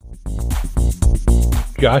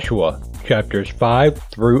Joshua, chapters 5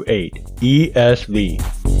 through 8, ESV.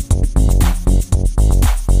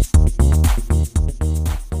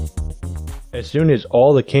 As soon as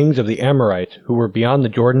all the kings of the Amorites who were beyond the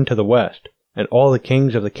Jordan to the west, and all the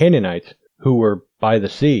kings of the Canaanites who were by the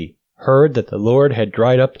sea, heard that the Lord had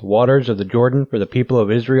dried up the waters of the Jordan for the people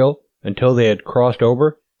of Israel until they had crossed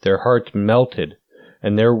over, their hearts melted,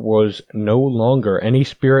 and there was no longer any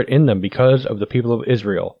spirit in them because of the people of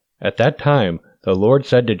Israel. At that time the Lord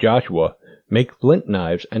said to Joshua, "Make flint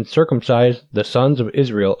knives and circumcise the sons of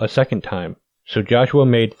Israel a second time." So Joshua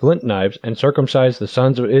made flint knives and circumcised the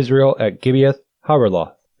sons of Israel at Gibeath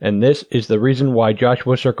Haaraloth. And this is the reason why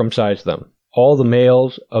Joshua circumcised them. All the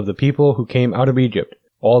males of the people who came out of Egypt,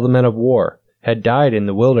 all the men of war, had died in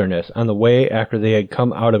the wilderness on the way after they had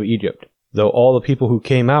come out of Egypt, though all the people who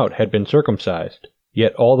came out had been circumcised.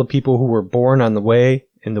 Yet all the people who were born on the way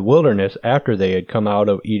in the wilderness after they had come out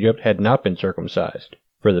of Egypt had not been circumcised.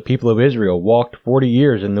 For the people of Israel walked 40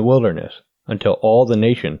 years in the wilderness, until all the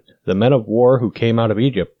nation, the men of war who came out of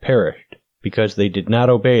Egypt, perished, because they did not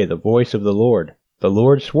obey the voice of the Lord. The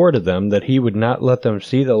Lord swore to them that he would not let them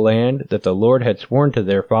see the land that the Lord had sworn to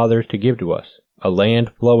their fathers to give to us, a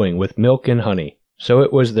land flowing with milk and honey. So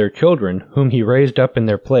it was their children whom he raised up in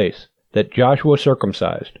their place, that Joshua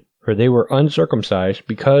circumcised, for they were uncircumcised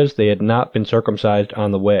because they had not been circumcised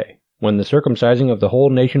on the way. When the circumcising of the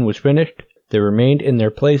whole nation was finished, they remained in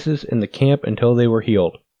their places in the camp until they were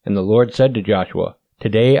healed. And the Lord said to Joshua,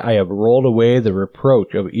 "Today I have rolled away the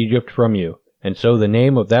reproach of Egypt from you." And so the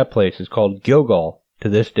name of that place is called Gilgal to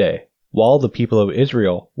this day. While the people of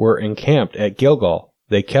Israel were encamped at Gilgal,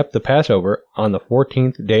 they kept the Passover on the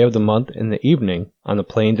 14th day of the month in the evening on the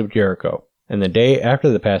plains of Jericho. And the day after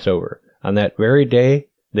the Passover, on that very day,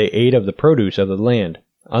 they ate of the produce of the land,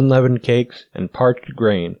 unleavened cakes and parched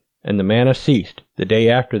grain. And the manna ceased the day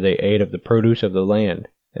after they ate of the produce of the land.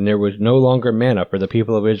 And there was no longer manna for the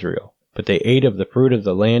people of Israel, but they ate of the fruit of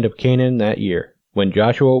the land of Canaan that year. When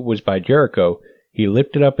Joshua was by Jericho, he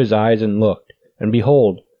lifted up his eyes and looked, and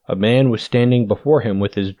behold, a man was standing before him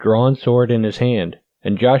with his drawn sword in his hand.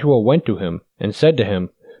 And Joshua went to him, and said to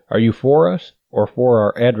him, "Are you for us, or for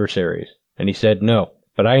our adversaries?" And he said, "No,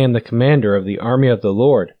 but I am the commander of the army of the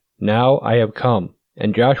Lord. Now I have come."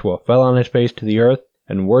 And Joshua fell on his face to the earth,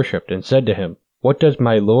 and worshipped, and said to him, "What does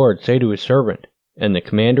my Lord say to his servant?" And the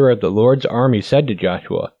commander of the Lord's army said to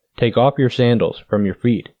Joshua, "Take off your sandals from your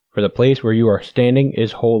feet, for the place where you are standing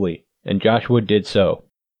is holy." And Joshua did so.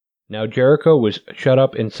 Now Jericho was shut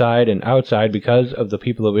up inside and outside because of the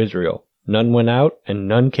people of Israel. None went out, and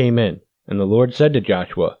none came in. And the Lord said to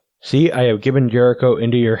Joshua, "See, I have given Jericho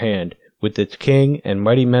into your hand, with its king and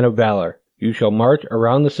mighty men of valor. You shall march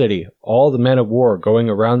around the city, all the men of war going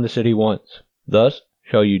around the city once. Thus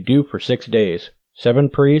shall you do for 6 days. 7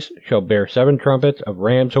 priests shall bear 7 trumpets of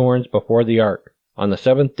ram's horns before the ark. On the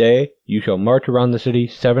 7th day you shall march around the city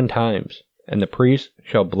 7 times, and the priests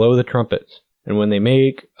shall blow the trumpets. And when they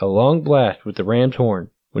make a long blast with the ram's horn,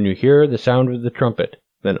 when you hear the sound of the trumpet,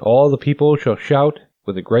 then all the people shall shout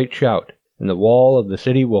with a great shout, and the wall of the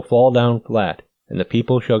city will fall down flat, and the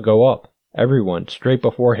people shall go up, everyone straight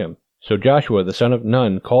before him." So Joshua the son of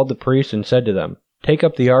Nun called the priests and said to them, "Take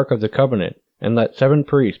up the ark of the covenant, and let 7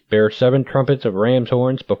 priests bear 7 trumpets of ram's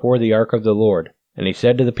horns before the ark of the Lord." And he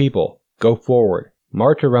said to the people, "Go forward,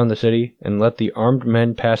 march around the city, and let the armed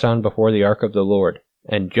men pass on before the ark of the Lord."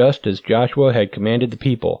 And just as Joshua had commanded the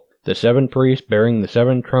people, the 7 priests bearing the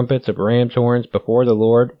 7 trumpets of ram's horns before the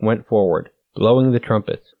Lord went forward, blowing the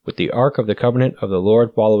trumpets, with the ark of the covenant of the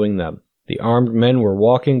Lord following them. The armed men were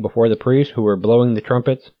walking before the priests who were blowing the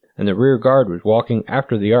trumpets, and the rear guard was walking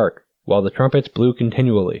after the ark, while the trumpets blew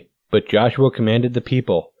continually. But Joshua commanded the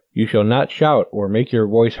people, "You shall not shout or make your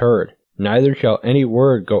voice heard, neither shall any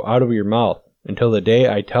word go out of your mouth, until the day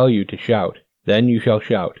I tell you to shout. Then you shall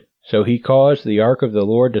shout." So he caused the ark of the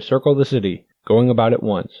Lord to circle the city, going about it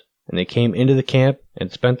once. And they came into the camp,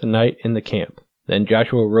 and spent the night in the camp. Then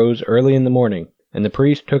Joshua rose early in the morning, and the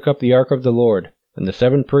priests took up the ark of the Lord. And the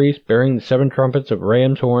 7 priests bearing the 7 trumpets of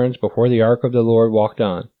ram's horns before the ark of the Lord walked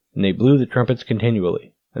on, and they blew the trumpets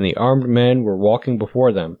continually. And the armed men were walking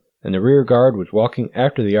before them, and the rear guard was walking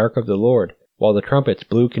after the ark of the Lord, while the trumpets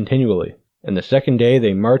blew continually. And the 2nd day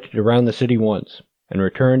they marched around the city once, and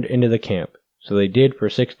returned into the camp. So they did for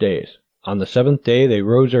 6 days. On the 7th day they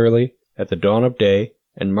rose early, at the dawn of day,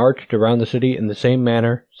 and marched around the city in the same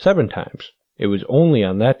manner 7 times. It was only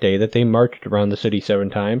on that day that they marched around the city 7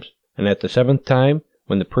 times. And at the 7th time,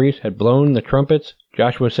 when the priests had blown the trumpets,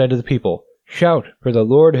 Joshua said to the people, "Shout, for the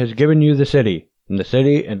Lord has given you the city. And the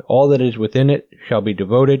city and all that is within it shall be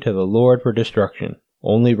devoted to the Lord for destruction.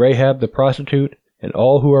 Only Rahab the prostitute and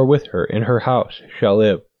all who are with her in her house shall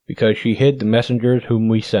live, because she hid the messengers whom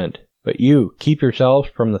we sent. But you, keep yourselves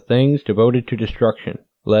from the things devoted to destruction,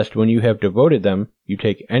 lest when you have devoted them, you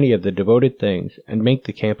take any of the devoted things, and make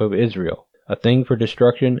the camp of Israel a thing for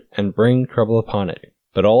destruction, and bring trouble upon it.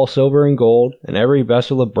 But all silver and gold, and every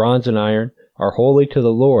vessel of bronze and iron, are holy to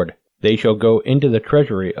the Lord. They shall go into the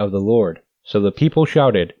treasury of the Lord. So the people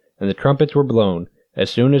shouted, and the trumpets were blown. As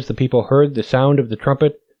soon as the people heard the sound of the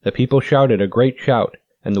trumpet, the people shouted a great shout,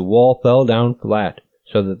 and the wall fell down flat,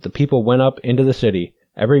 so that the people went up into the city,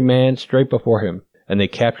 every man straight before him, and they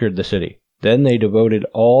captured the city. Then they devoted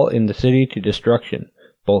all in the city to destruction,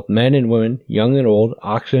 both men and women, young and old,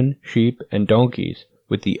 oxen, sheep, and donkeys,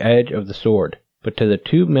 with the edge of the sword. But to the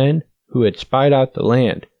 2 men who had spied out the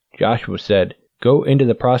land, Joshua said, Go into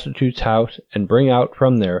the prostitute's house, and bring out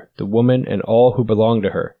from there the woman and all who belong to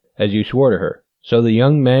her, as you swore to her. So the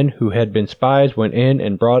young men who had been spies went in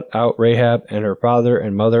and brought out Rahab and her father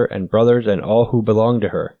and mother and brothers and all who belonged to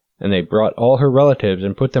her. And they brought all her relatives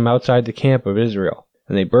and put them outside the camp of Israel.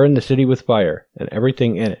 And they burned the city with fire, and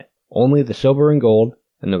everything in it. Only the silver and gold,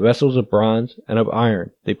 and the vessels of bronze and of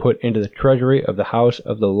iron they put into the treasury of the house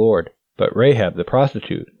of the Lord. But Rahab the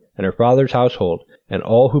prostitute, and her father's household, and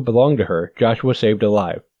all who belonged to her, Joshua saved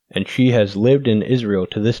alive. And she has lived in Israel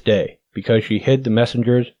to this day, because she hid the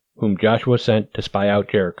messengers whom Joshua sent to spy out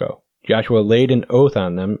Jericho. Joshua laid an oath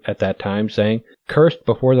on them at that time, saying, Cursed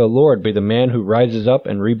before the Lord be the man who rises up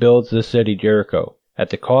and rebuilds this city Jericho. At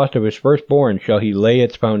the cost of his firstborn shall he lay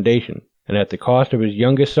its foundation, and at the cost of his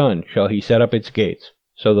youngest son shall he set up its gates.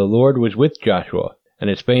 So the Lord was with Joshua, and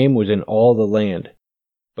his fame was in all the land.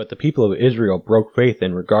 But the people of Israel broke faith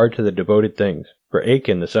in regard to the devoted things. For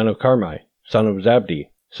Achan the son of Carmi, son of Zabdi,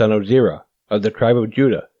 son of Zerah, of the tribe of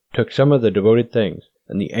Judah, took some of the devoted things,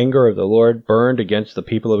 and the anger of the Lord burned against the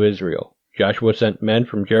people of Israel. Joshua sent men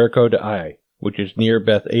from Jericho to Ai, which is near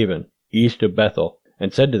Beth-aven, east of Bethel,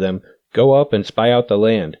 and said to them, Go up and spy out the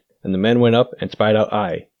land. And the men went up and spied out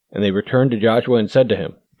Ai. And they returned to Joshua and said to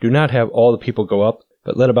him, Do not have all the people go up,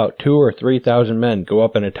 but let about 2,000 or 3,000 men go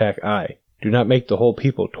up and attack Ai. Do not make the whole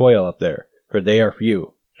people toil up there, for they are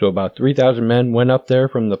few. So about 3,000 men went up there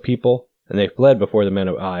from the people, and they fled before the men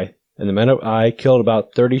of Ai. And the men of Ai killed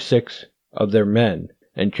about 36 of their men,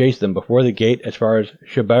 and chased them before the gate as far as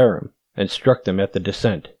Shebarim, and struck them at the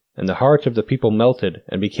descent. And the hearts of the people melted,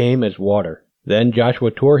 and became as water. Then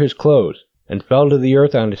Joshua tore his clothes, and fell to the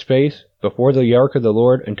earth on his face, before the ark of the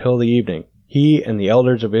Lord until the evening, he and the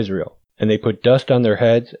elders of Israel. And they put dust on their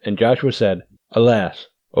heads, and Joshua said, Alas,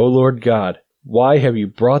 O Lord God, why have you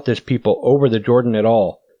brought this people over the Jordan at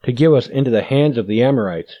all, to give us into the hands of the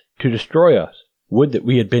Amorites, to destroy us? Would that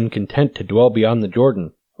we had been content to dwell beyond the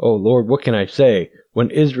Jordan. O Lord, what can I say,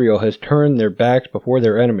 when Israel has turned their backs before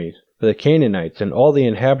their enemies? For the Canaanites and all the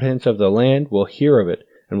inhabitants of the land will hear of it,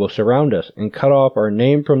 and will surround us, and cut off our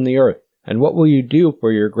name from the earth. And what will you do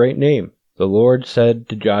for your great name? The Lord said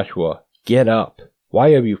to Joshua, Get up.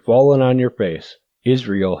 Why have you fallen on your face?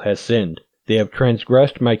 Israel has sinned. They have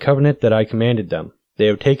transgressed my covenant that I commanded them. They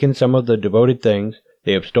have taken some of the devoted things,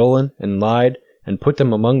 they have stolen and lied, and put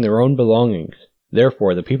them among their own belongings.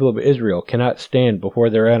 Therefore the people of Israel cannot stand before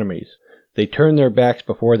their enemies. They turn their backs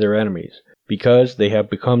before their enemies, because they have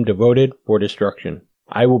become devoted for destruction.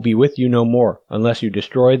 I will be with you no more, unless you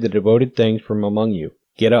destroy the devoted things from among you.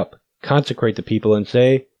 Get up, consecrate the people, and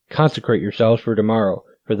say, Consecrate yourselves for tomorrow.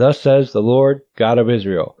 For thus says the Lord, God of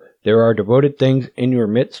Israel, There are devoted things in your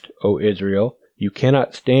midst, O Israel. You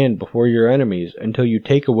cannot stand before your enemies until you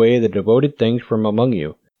take away the devoted things from among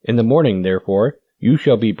you. In the morning, therefore, you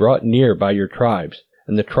shall be brought near by your tribes.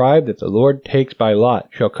 And the tribe that the Lord takes by lot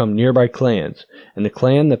shall come near by clans, and the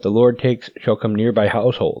clan that the Lord takes shall come near by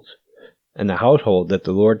households. And the household that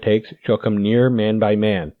the Lord takes shall come near man by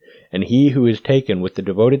man, and he who is taken with the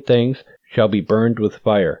devoted things shall be burned with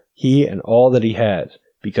fire, he and all that he has,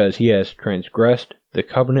 because he has transgressed the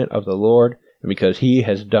covenant of the Lord, and because he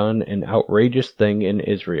has done an outrageous thing in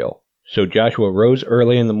Israel. So Joshua rose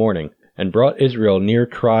early in the morning, and brought Israel near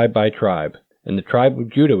tribe by tribe. And the tribe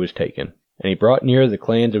of Judah was taken. And he brought near the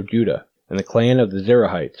clans of Judah, and the clan of the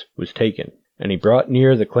Zerahites was taken. And he brought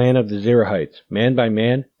near the clan of the Zerahites, man by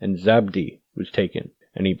man, and Zabdi was taken.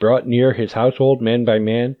 And he brought near his household man by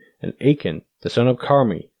man, and Achan, the son of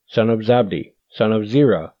Carmi, son of Zabdi, son of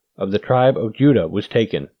Zerah, of the tribe of Judah, was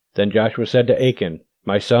taken. Then Joshua said to Achan,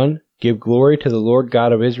 My son, give glory to the Lord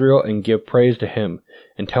God of Israel, and give praise to him.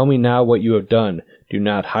 And tell me now what you have done. Do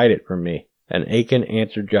not hide it from me. And Achan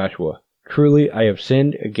answered Joshua, Truly I have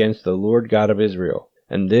sinned against the Lord God of Israel,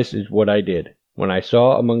 and this is what I did. When I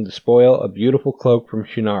saw among the spoil a beautiful cloak from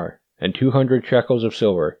Shinar, and 200 shekels of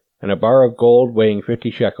silver, and a bar of gold weighing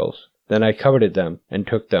 50 shekels, Then I coveted them, and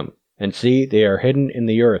took them. And see, they are hidden in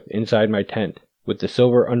the earth inside my tent, with the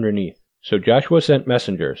silver underneath. So Joshua sent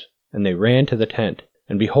messengers, and they ran to the tent.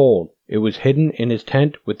 And behold, it was hidden in his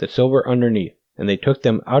tent with the silver underneath. And they took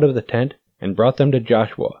them out of the tent, and brought them to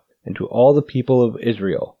Joshua, and to all the people of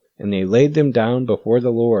Israel. And they laid them down before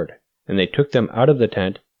the Lord. And they took them out of the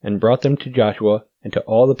tent, and brought them to Joshua, and to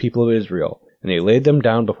all the people of Israel. And they laid them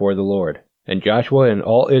down before the Lord. And Joshua and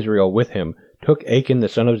all Israel with him took Achan the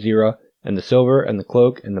son of Zerah, and the silver, and the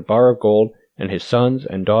cloak, and the bar of gold, and his sons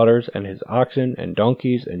and daughters, and his oxen, and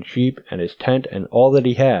donkeys, and sheep, and his tent, and all that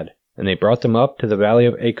he had. And they brought them up to the valley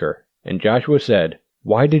of Achor. And Joshua said,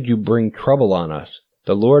 Why did you bring trouble on us?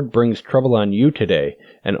 The Lord brings trouble on you today.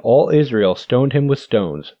 And all Israel stoned him with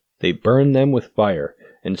stones. They burned them with fire,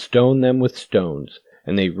 and stoned them with stones.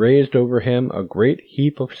 And they raised over him a great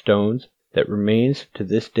heap of stones that remains to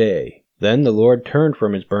this day. Then the Lord turned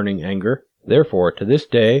from his burning anger. Therefore, to this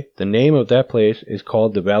day, the name of that place is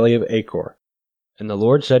called the Valley of Achor. And the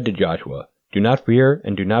Lord said to Joshua, Do not fear,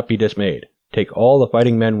 and do not be dismayed. Take all the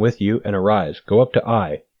fighting men with you, and arise, go up to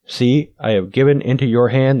Ai. See, I have given into your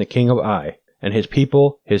hand the king of Ai, and his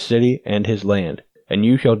people, his city, and his land. And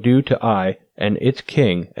you shall do to Ai and its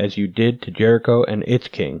king as you did to Jericho and its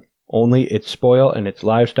king. Only its spoil and its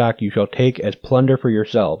livestock you shall take as plunder for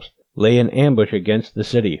yourselves. Lay an ambush against the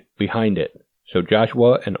city, behind it. So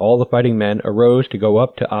Joshua and all the fighting men arose to go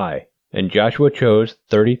up to Ai. And Joshua chose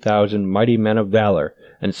 30,000 mighty men of valor,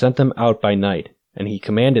 and sent them out by night. And he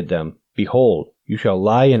commanded them, Behold, you shall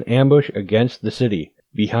lie in ambush against the city,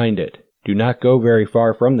 behind it. Do not go very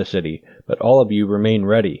far from the city, but all of you remain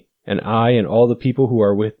ready. And I and all the people who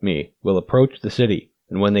are with me will approach the city.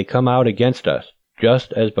 And when they come out against us,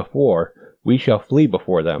 just as before, we shall flee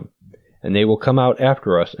before them. And they will come out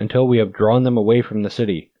after us until we have drawn them away from the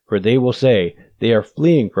city. For they will say, They are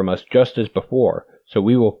fleeing from us just as before, so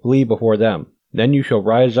we will flee before them. Then you shall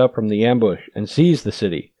rise up from the ambush and seize the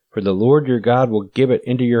city, for the Lord your God will give it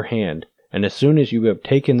into your hand. And as soon as you have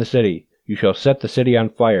taken the city, you shall set the city on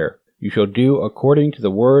fire. You shall do according to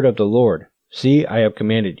the word of the Lord. See, I have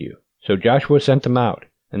commanded you. So Joshua sent them out,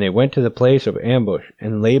 and they went to the place of ambush,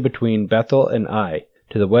 and lay between Bethel and Ai,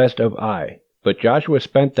 to the west of Ai. But Joshua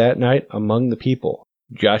spent that night among the people.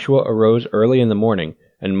 Joshua arose early in the morning,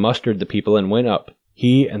 and mustered the people, and went up,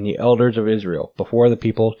 he and the elders of Israel, before the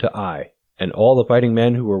people to Ai. And all the fighting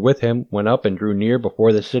men who were with him went up and drew near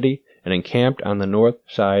before the city, and encamped on the north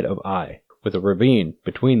side of Ai, with a ravine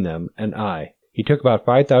between them and Ai. He took about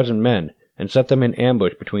 5,000 men, and set them in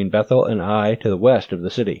ambush between Bethel and Ai to the west of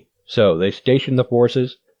the city. So they stationed the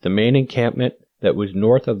forces, the main encampment that was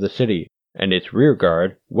north of the city, and its rear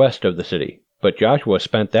guard west of the city. But Joshua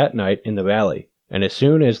spent that night in the valley. And as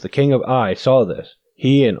soon as the king of Ai saw this,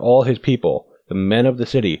 he and all his people, the men of the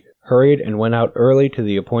city, hurried and went out early to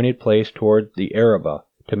the appointed place toward the Arabah,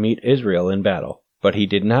 to meet Israel in battle. But he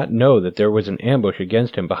did not know that there was an ambush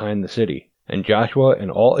against him behind the city. And Joshua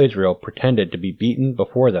and all Israel pretended to be beaten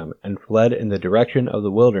before them, and fled in the direction of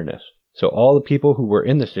the wilderness. So all the people who were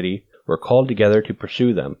in the city were called together to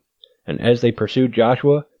pursue them. And as they pursued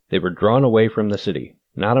Joshua, they were drawn away from the city.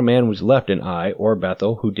 Not a man was left in Ai or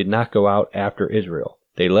Bethel who did not go out after Israel.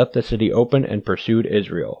 They left the city open and pursued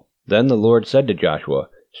Israel. Then the Lord said to Joshua,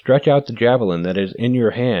 Stretch out the javelin that is in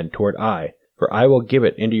your hand toward Ai, for I will give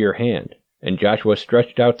it into your hand. And Joshua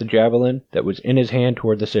stretched out the javelin that was in his hand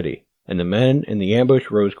toward the city. And the men in the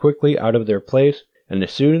ambush rose quickly out of their place, and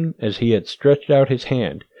as soon as he had stretched out his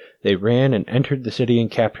hand, they ran and entered the city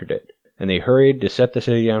and captured it. And they hurried to set the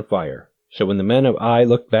city on fire. So when the men of Ai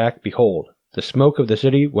looked back, behold, the smoke of the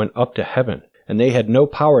city went up to heaven, and they had no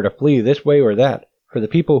power to flee this way or that, for the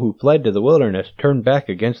people who fled to the wilderness turned back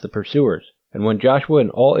against the pursuers. And when Joshua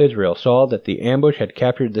and all Israel saw that the ambush had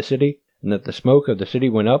captured the city, and that the smoke of the city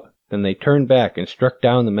went up, then they turned back and struck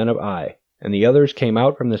down the men of Ai. And the others came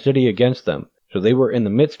out from the city against them. So they were in the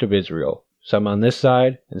midst of Israel, some on this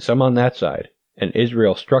side and some on that side. And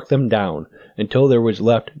Israel struck them down, until there was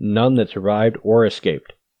left none that survived or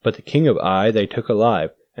escaped. But the king of Ai they took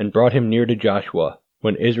alive, and brought him near to Joshua.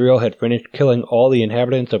 When Israel had finished killing all the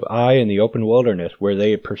inhabitants of Ai in the open wilderness where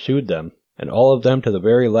they had pursued them, and all of them to the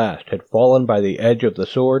very last had fallen by the edge of the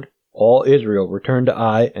sword, all Israel returned to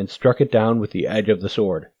Ai and struck it down with the edge of the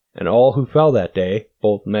sword. And all who fell that day,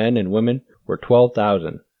 both men and women, were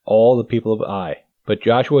 12,000, all the people of Ai. But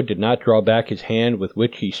Joshua did not draw back his hand with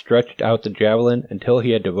which he stretched out the javelin until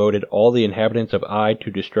he had devoted all the inhabitants of Ai to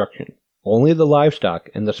destruction. Only the livestock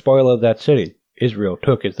and the spoil of that city Israel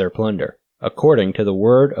took as their plunder, according to the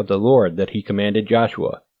word of the Lord that he commanded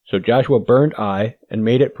Joshua. So Joshua burned Ai, and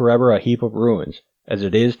made it forever a heap of ruins, as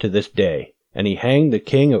it is to this day. And he hanged the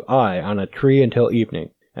king of Ai on a tree until evening.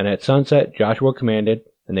 And at sunset Joshua commanded,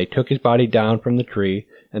 and they took his body down from the tree,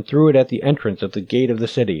 and threw it at the entrance of the gate of the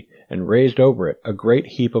city, and raised over it a great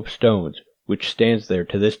heap of stones, which stands there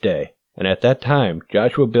to this day. And at that time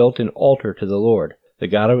Joshua built an altar to the Lord, the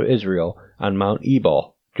God of Israel, on Mount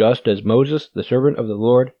Ebal, just as Moses, the servant of the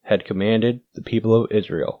Lord, had commanded the people of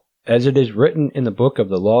Israel. As it is written in the book of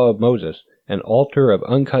the law of Moses, an altar of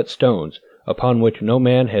uncut stones, upon which no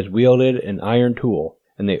man has wielded an iron tool.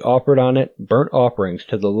 And they offered on it burnt offerings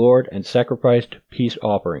to the Lord, and sacrificed peace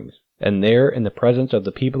offerings. And there, in the presence of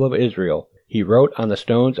the people of Israel, he wrote on the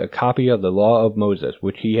stones a copy of the law of Moses,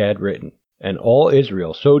 which he had written. And all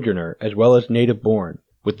Israel, sojourner as well as native born,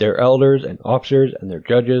 with their elders and officers and their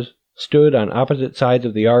judges, stood on opposite sides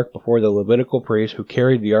of the ark before the Levitical priests who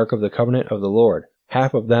carried the ark of the covenant of the Lord,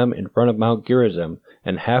 half of them in front of Mount Gerizim,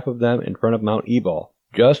 and half of them in front of Mount Ebal,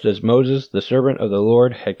 just as Moses, the servant of the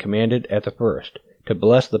Lord, had commanded at the first, to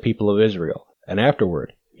bless the people of Israel. And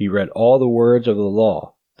afterward he read all the words of the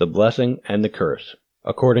law, the blessing and the curse,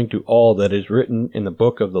 according to all that is written in the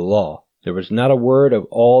book of the law. There was not a word of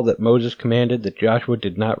all that Moses commanded that Joshua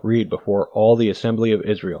did not read before all the assembly of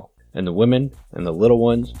Israel, and the women, and the little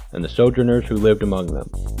ones, and the sojourners who lived among them.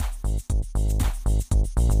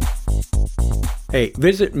 Hey,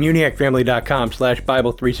 visit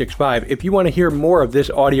MuniacFamily.com/Bible365 if you want to hear more of this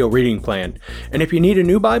audio reading plan. And if you need a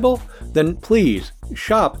new Bible, then please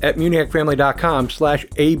shop at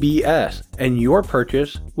MuniacFamily.com/ABS, and your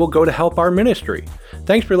purchase will go to help our ministry.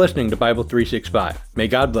 Thanks for listening to Bible 365. May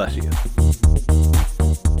God bless you.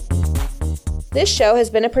 This show has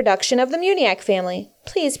been a production of the Muniac family.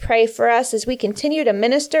 Please pray for us as we continue to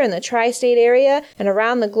minister in the tri-state area and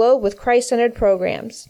around the globe with Christ-centered programs.